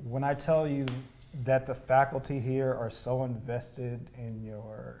 When I tell you that the faculty here are so invested in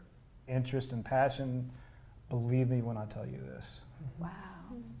your interest and passion, believe me when I tell you this. Wow.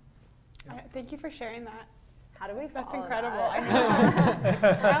 Thank you for sharing that. How do we follow That's incredible.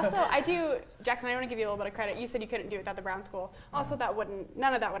 that? I know. Jackson, I want to give you a little bit of credit. You said you couldn't do it without the Brown School. Also,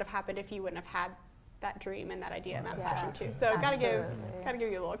 none of that would have happened if you wouldn't have had that dream and that idea and that passion too. So gotta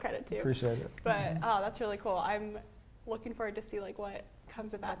give you a little credit too. Appreciate it. But that's really cool. I'm looking forward to see like what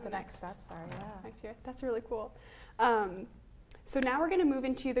comes of that. What the next steps are. Next year. That's really cool. So now we're going to move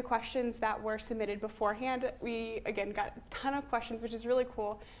into the questions that were submitted beforehand. We, again, got a ton of questions, which is really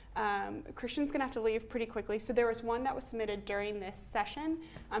cool. Christian's going to have to leave pretty quickly. So there was one that was submitted during this session.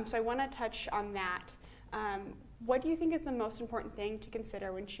 So I want to touch on that. What do you think is the most important thing to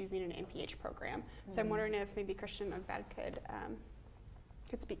consider when choosing an MPH program? So I'm wondering if maybe Christian or Ved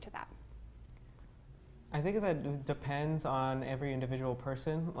could speak to that. I think that depends on every individual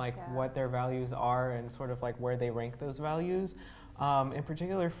person, like what their values are and sort of like where they rank those values. In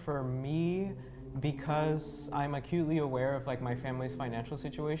particular for me, because I'm acutely aware of like my family's financial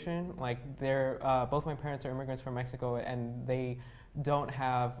situation, like both my parents are immigrants from Mexico and they don't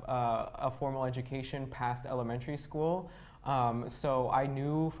have a formal education past elementary school. So I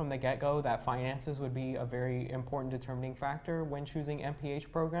knew from the get-go that finances would be a very important determining factor when choosing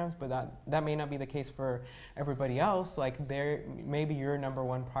MPH programs, but that may not be the case for everybody else. Like maybe your number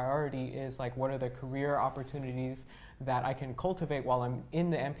one priority is like, what are the career opportunities that I can cultivate while I'm in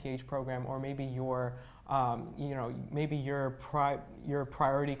the MPH program, or maybe maybe your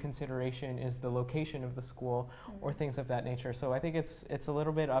priority consideration is the location of the school, or things of that nature. So I think it's a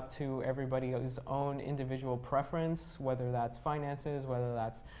little bit up to everybody's own individual preference, whether that's finances, whether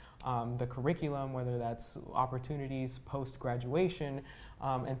that's the curriculum, whether that's opportunities post-graduation,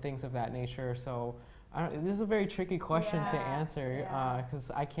 and things of that nature. So this is a very tricky question to answer,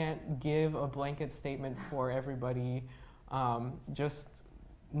 because I can't give a blanket statement for everybody. Just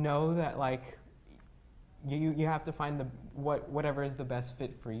know that like you have to find whatever is the best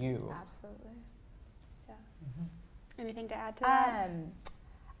fit for you. Absolutely. Yeah. Anything to add to that?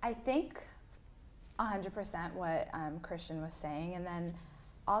 I think 100% what Christian was saying, and then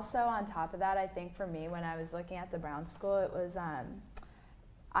also on top of that, I think for me, when I was looking at the Brown School, it was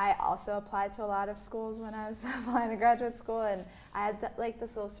I also applied to a lot of schools when I was applying to graduate school, and I had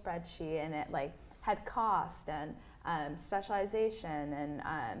this little spreadsheet, and it like had cost and specialization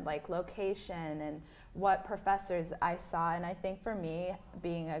and like location and what professors I saw. And I think for me,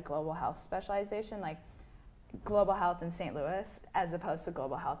 being a global health specialization, like global health in St. Louis as opposed to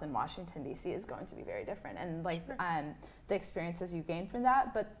global health in Washington, D.C. is going to be very different, and like the experiences you gain from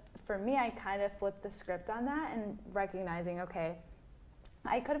that. But for me, I kind of flipped the script on that and recognizing, okay,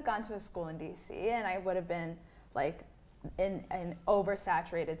 I could have gone to a school in D.C. and I would have been like in an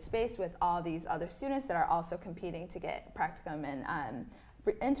oversaturated space with all these other students that are also competing to get practicum and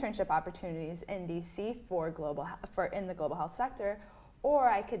internship opportunities in DC for in the global health sector. Or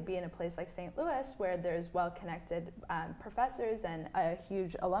I could be in a place like St. Louis where there's well-connected professors and a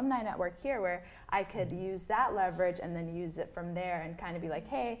huge alumni network here, where I could use that leverage and then use it from there and kind of be like,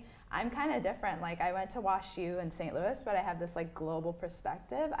 hey, I'm kind of different. Like I went to WashU in St. Louis, but I have this like global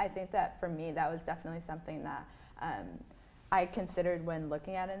perspective. I think that for me, that was definitely something that I considered when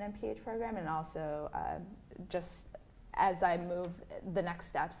looking at an MPH program, and also just as I move the next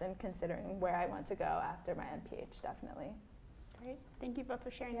steps and considering where I want to go after my MPH, definitely. Great. Thank you both for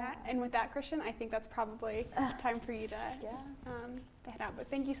sharing that. And with that, Christian, I think that's probably time for you to head out. But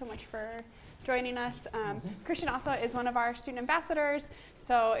thank you so much for joining us. Christian also is one of our student ambassadors.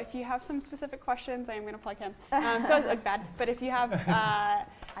 So if you have some specific questions, I am going to plug him. So it's bad. But if you have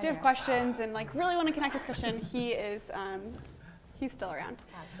questions and like really want to connect with Christian, he's still around.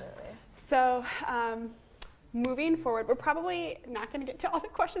 Absolutely. So moving forward, we're probably not going to get to all the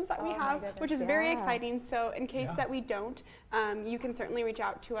questions that we have, which is very exciting. So in case that we don't, you can certainly reach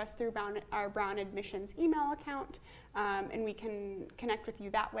out to us through our Brown Admissions email account, and we can connect with you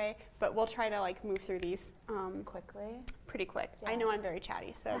that way. But we'll try to like move through these pretty quick. I know I'm very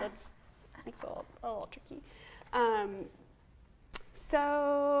chatty, so that makes it a little tricky.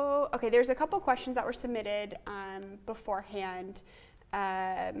 So, okay, there's a couple questions that were submitted beforehand.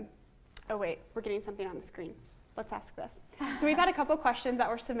 Oh wait, we're getting something on the screen. Let's ask this. So we've had a couple questions that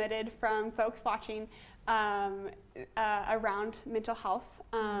were submitted from folks watching around mental health,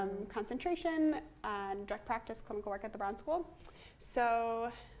 concentration, and direct practice clinical work at the Brown School.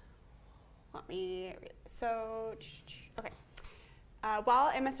 So okay.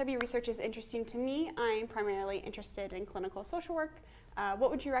 While MSW research is interesting to me, I'm primarily interested in clinical social work.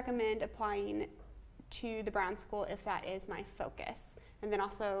 What would you recommend applying to the Brown School if that is my focus? And then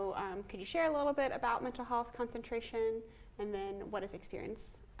also, could you share a little bit about mental health concentration, and then what is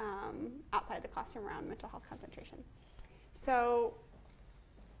experience outside the classroom around mental health concentration? So,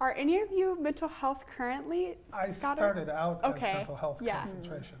 are any of you mental health currently? I started out as mental health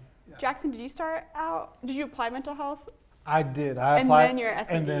concentration. Yeah. Jackson, did you start out? Did you apply mental health? I did. I applied, and then you're SED.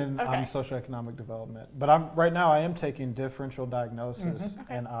 And then I'm socioeconomic development. But right now I am taking differential diagnosis,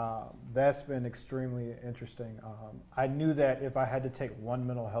 and that's been extremely interesting. I knew that if I had to take one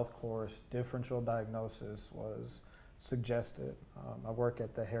mental health course, differential diagnosis was suggested. I work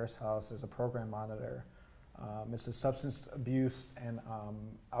at the Harris House as a program monitor. It's a substance abuse and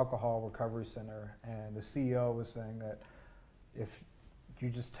alcohol recovery center, and the CEO was saying that if you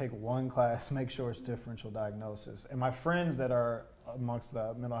just take one class, make sure it's differential diagnosis. And my friends that are amongst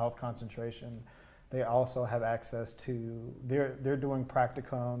the mental health concentration, they also have access to, they're doing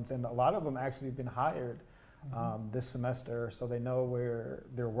practicums, and a lot of them actually have been hired this semester, so they know where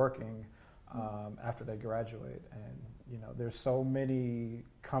they're working after they graduate. And you know, there's so many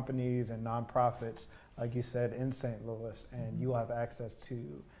companies and nonprofits, like you said, in St. Louis, and you will have access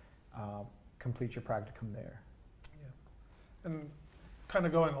to complete your practicum there. Yeah. And kind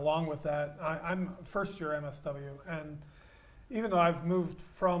of going along with that, I'm first year MSW, and even though I've moved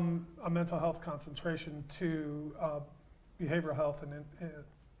from a mental health concentration to behavioral health and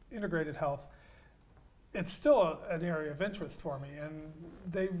integrated health, it's still an area of interest for me.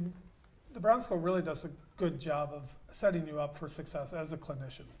 And the Brown School really does a good job of setting you up for success as a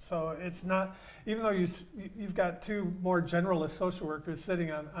clinician. So it's not, even though you've got two more generalist social workers sitting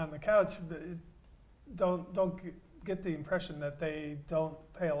on the couch, don't get the impression that they don't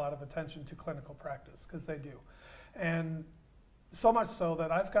pay a lot of attention to clinical practice, because they do. And so much so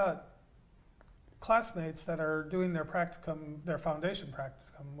that I've got classmates that are doing their practicum, their foundation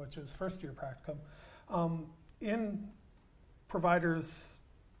practicum, which is first year practicum, in providers'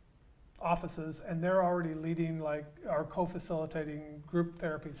 offices, and they're already leading or co-facilitating group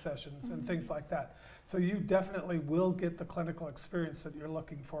therapy sessions and things like that. So you definitely will get the clinical experience that you're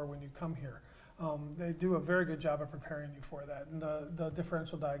looking for when you come here. They do a very good job of preparing you for that. And the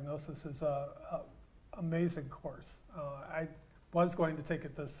differential diagnosis is a amazing course. I was going to take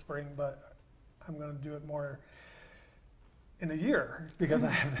it this spring, but I'm going to do it more in a year because I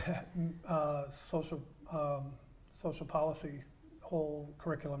have that social policy whole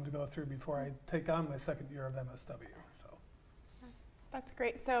curriculum to go through before I take on my second year of MSW. So That's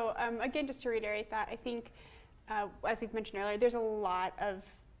great. So again, just to reiterate that, I think, as we've mentioned earlier, there's a lot of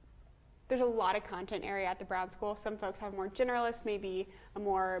content area at the Brown School. Some folks have more generalist, maybe a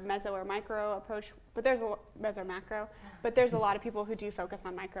more meso or micro approach, but there's meso macro. But there's a lot of people who do focus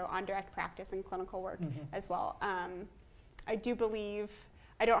on micro, on direct practice and clinical work as well. I do believe,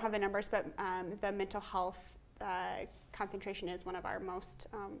 I don't have the numbers, but the mental health concentration is one of our most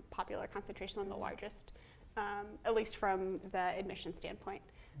popular concentrations, one of the largest, at least from the admission standpoint.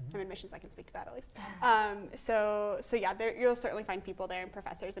 From admissions, I can speak to that at least. So yeah, you'll certainly find people there and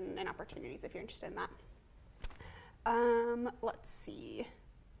professors and opportunities if you're interested in that. Let's see.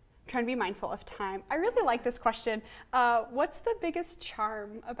 I'm trying to be mindful of time. I really like this question. What's the biggest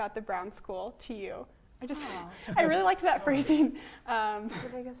charm about the Brown School to you? I really liked that phrasing. The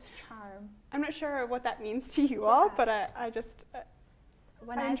biggest charm. I'm not sure what that means to you all, but I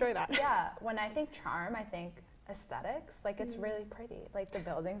enjoy that. Yeah, when I think charm, I think aesthetics. Like, it's really pretty. Like, the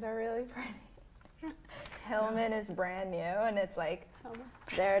buildings are really pretty. Hillman is brand new, and it's like,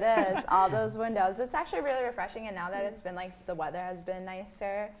 there it is, all those windows. It's actually really refreshing, and now that it's been like, the weather has been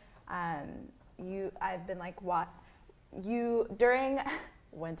nicer, I've been like, during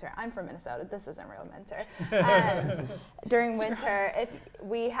winter, I'm from Minnesota, this isn't real winter. During winter, if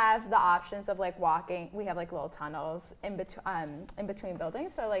we have the options of like walking, we have like little tunnels in between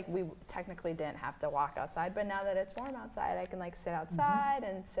buildings, so like we technically didn't have to walk outside, but now that it's warm outside, I can like sit outside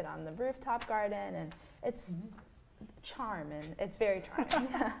and sit on the rooftop garden, and it's charm, and it's very charming.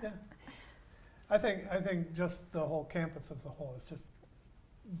 yeah. I think just the whole campus as a whole is just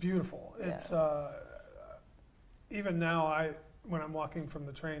beautiful. Yeah. It's even now when I'm walking from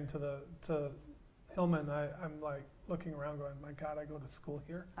the train to Hillman, I'm like looking around going, my God, I go to school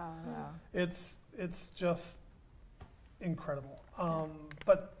here. Oh, wow. It's just incredible.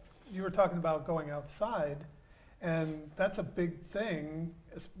 But you were talking about going outside, and that's a big thing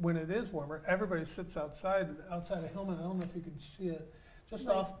when it is warmer. Everybody sits outside of Hillman. I don't know if you can see it, just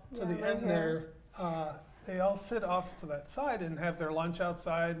off to the end there. They all sit off to that side and have their lunch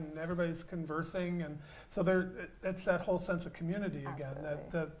outside, and everybody's conversing, and so it's that whole sense of community again.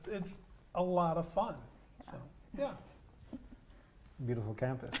 That it's a lot of fun. So yeah. Beautiful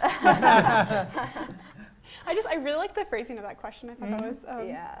campus. I really like the phrasing of that question. I thought that was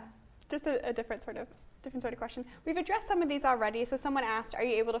just a different sort of question. We've addressed some of these already. So someone asked, are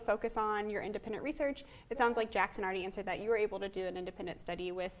you able to focus on your independent research? It sounds like Jackson already answered that. You were able to do an independent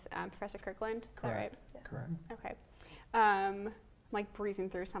study with Professor Kirkland. Is that right? Yeah. Correct. Okay. Like breezing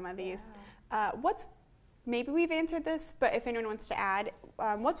through some of these. Maybe we've answered this, but if anyone wants to add,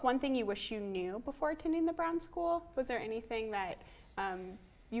 what's one thing you wish you knew before attending the Brown School? Was there anything that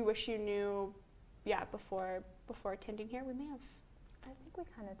you wish you knew, before attending here? We may have. I think we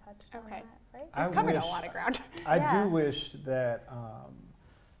kind of touched on that, right? We've covered a lot of ground. I do wish that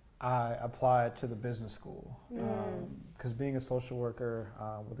I applied to the business school, because being a social worker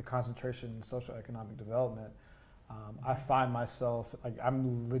with a concentration in social economic development, I find myself, like,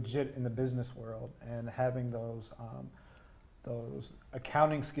 I'm legit in the business world, and having those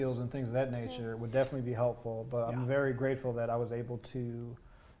accounting skills and things of that nature would definitely be helpful. But I'm very grateful that I was able to,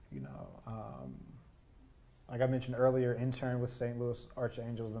 like I mentioned earlier, intern with St. Louis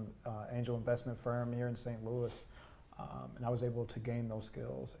Archangels, angel investment firm here in St. Louis, and I was able to gain those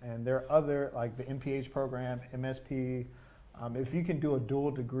skills. And there are other, like the MPH program, MSP. If you can do a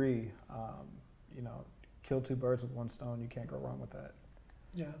dual degree, kill two birds with one stone. You can't go wrong with that.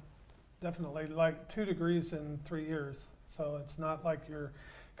 Yeah. definitely. Like 2 degrees in 3 years. So it's not like you're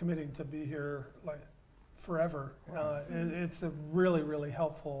committing to be here like forever. It's a really, really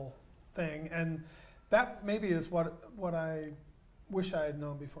helpful thing. And that maybe is what I wish I had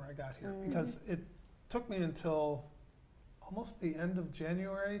known before I got here, because it took me until almost the end of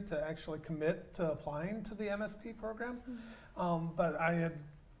January to actually commit to applying to the MSP program. But I had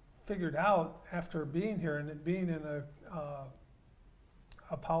figured out after being here and it being in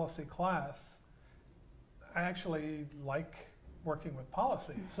a policy class, I actually like working with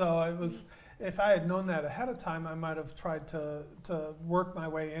policy. So it was, if I had known that ahead of time, I might have tried to work my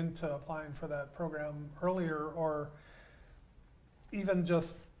way into applying for that program earlier, or even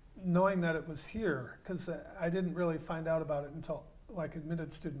just knowing that it was here, because I didn't really find out about it until like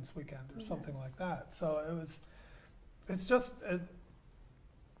Admitted Students Weekend or something like that. So it's just,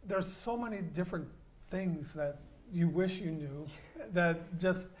 there's so many different things that you wish you knew that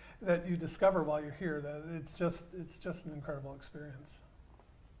you discover while you're here, that it's just an incredible experience.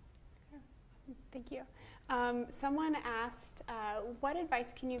 Thank you. Someone asked, what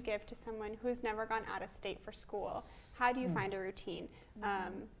advice can you give to someone who's never gone out of state for school? How do you find a routine?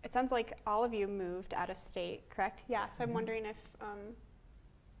 It sounds like all of you moved out of state, correct? Yeah, so I'm wondering if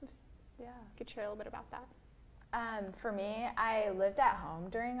you could share a little bit about that. For me, I lived at home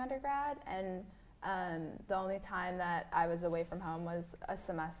during undergrad, and the only time that I was away from home was a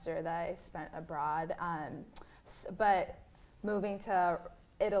semester that I spent abroad. But moving to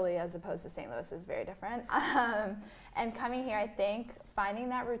Italy as opposed to St. Louis is very different. And coming here, I think finding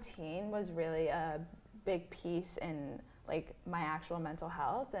that routine was really a big piece in like my actual mental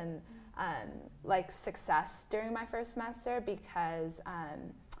health and like success during my first semester, because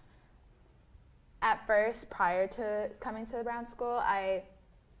at first, prior to coming to the Brown School, I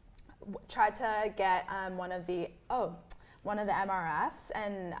tried to get one of the MRFs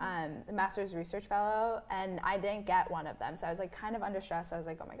and the Master's Research Fellow, and I didn't get one of them. So I was like kind of under stress. I was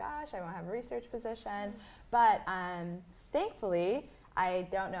like, oh my gosh, I won't have a research position. But thankfully, I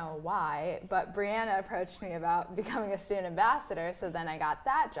don't know why, but Brianna approached me about becoming a student ambassador. So then I got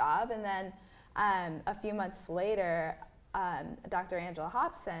that job. And then a few months later, Dr. Angela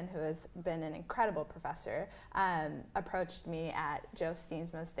Hobson, who has been an incredible professor, approached me at Joe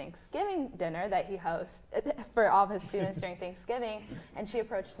Steensma's Thanksgiving dinner that he hosts for all of his students during Thanksgiving, and she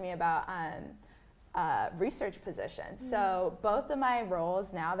approached me about research positions. So both of my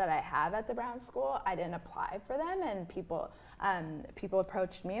roles now that I have at the Brown School, I didn't apply for them, and people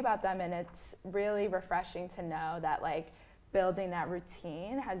approached me about them, and it's really refreshing to know that like building that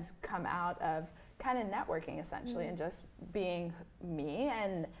routine has come out of kind of networking essentially and just being me.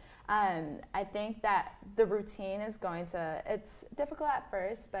 And I think that the routine is it's difficult at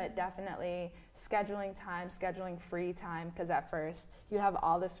first, but definitely scheduling time, scheduling free time, because at first you have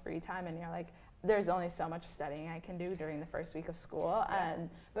all this free time and you're like, there's only so much studying I can do during the first week of school.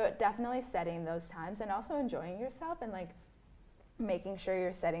 But definitely setting those times and also enjoying yourself and like making sure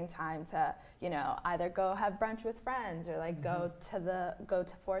you're setting time to, you know, either go have brunch with friends or like go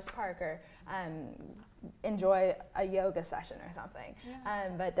to Forest Park or enjoy a yoga session or something.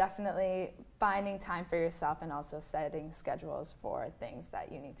 But definitely finding time for yourself and also setting schedules for things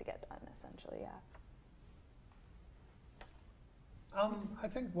that you need to get done essentially. I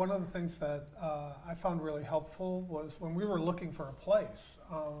think one of the things that I found really helpful was when we were looking for a place.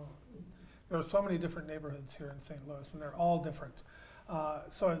 There are so many different neighborhoods here in St. Louis, and they're all different.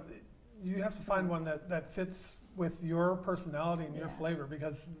 So you have to find one that fits with your personality and your flavor,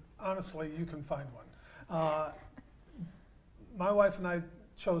 because honestly, you can find one. My wife and I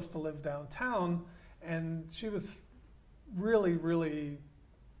chose to live downtown, and she was really, really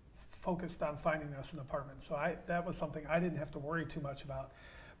focused on finding us an apartment. So that was something I didn't have to worry too much about.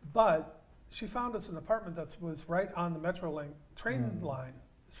 But she found us an apartment that was right on the Metrolink train line.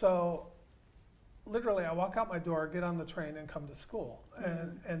 So literally, I walk out my door, get on the train, and come to school.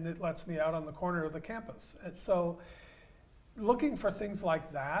 And it lets me out on the corner of the campus. And so looking for things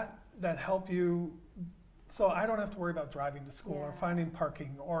like that help you, so I don't have to worry about driving to school or finding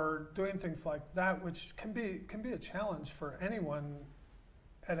parking or doing things like that, which can be a challenge for anyone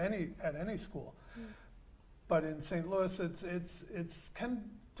at any school. But in St. Louis,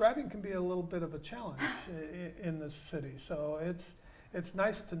 driving can be a little bit of a challenge in this city. So it's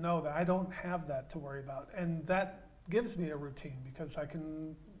nice to know that I don't have that to worry about, and that gives me a routine because I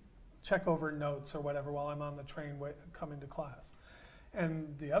can check over notes or whatever while I'm on the train coming to class.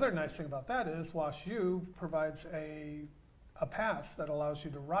 And the other nice thing about that is WashU provides a pass that allows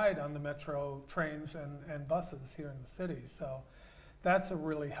you to ride on the metro trains and buses here in the city. So that's a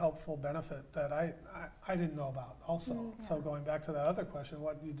really helpful benefit that I didn't know about also. So going back to that other question,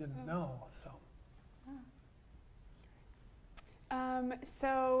 what you didn't know, so.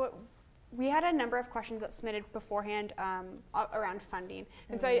 So we had a number of questions that submitted beforehand around funding.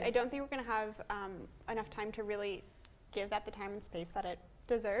 And so I don't think we're going to have enough time to really give that the time and space that it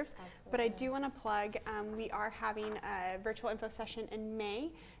deserves. Absolutely. But I do want to plug, we are having a virtual info session in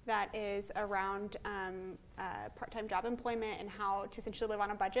May that is around part-time job employment and how to essentially live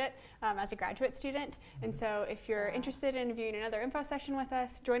on a budget as a graduate student. And so if you're interested in viewing another info session with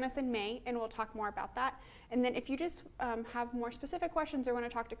us, join us in May and we'll talk more about that. And then if you just have more specific questions or want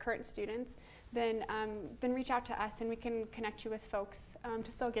to talk to current students, then reach out to us and we can connect you with folks to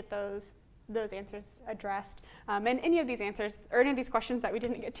still get those answers addressessed. And any of these answers or any of these questions that we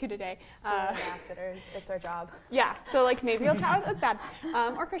didn't get to today. Ambassadors, it's our job. Yeah, so like maybe you'll chat with Beth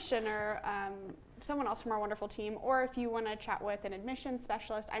or Christian or someone else from our wonderful team, or if you want to chat with an admissions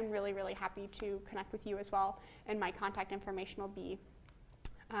specialist, I'm really, really happy to connect with you as well. And my contact information will be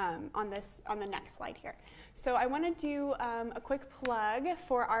on the next slide here. So I want to do a quick plug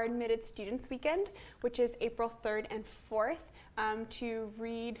for our Admitted Students Weekend, which is April 3rd and 4th. To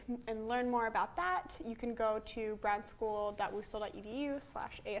read and learn more about that, you can go to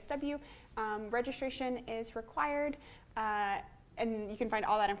brownschool.wustl.edu/ASW. Registration is required, and you can find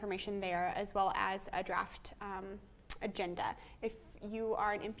all that information there as well as a draft agenda. If you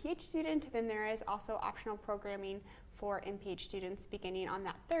are an MPH student, then there is also optional programming for MPH students beginning on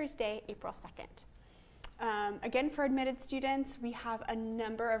that Thursday, April 2nd. Again, for admitted students, we have a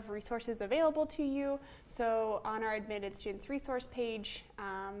number of resources available to you. So on our admitted students resource page,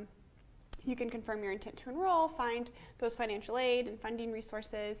 you can confirm your intent to enroll, find those financial aid and funding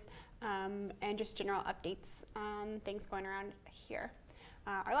resources, and just general updates on things going around here.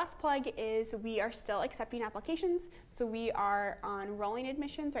 Our last plug is we are still accepting applications. So we are on rolling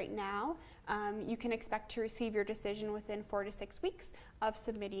admissions right now. You can expect to receive your decision within 4 to 6 weeks of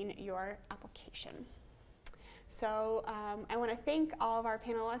submitting your application. So I want to thank all of our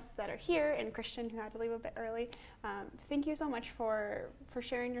panelists that are here and Christian, who had to leave a bit early. Thank you so much for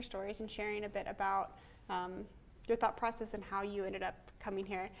sharing your stories and sharing a bit about your thought process and how you ended up coming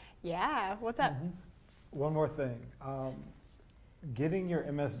here. Yeah, what's up? One more thing. Getting your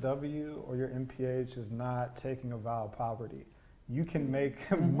MSW or your MPH is not taking a vow of poverty. You can make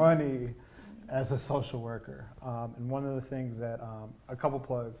money as a social worker. And one of the things that, a couple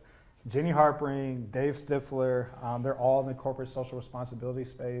plugs, Jenny Harpering, Dave Stifler, they're all in the corporate social responsibility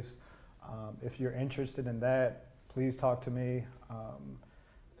space. If you're interested in that, please talk to me.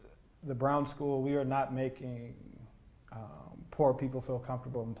 The Brown School, we are not making poor people feel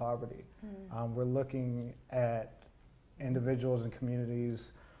comfortable in poverty. We're looking at individuals and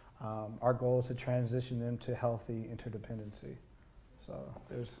communities. Our goal is to transition them to healthy interdependency. So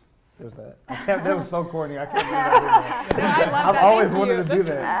there's that. That was so corny. I can't believe I did that. I love I've that. always Thank wanted you. to do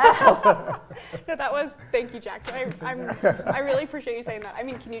that. No, that was, thank you, Jackson. I really appreciate you saying that. I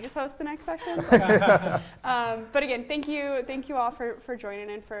mean, can you just host the next session? But again, thank you all for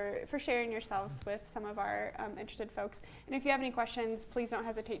joining and for sharing yourselves with some of our interested folks. And if you have any questions, please don't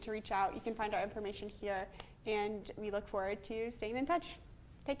hesitate to reach out. You can find our information here, and we look forward to staying in touch.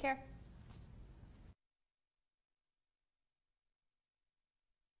 Take care.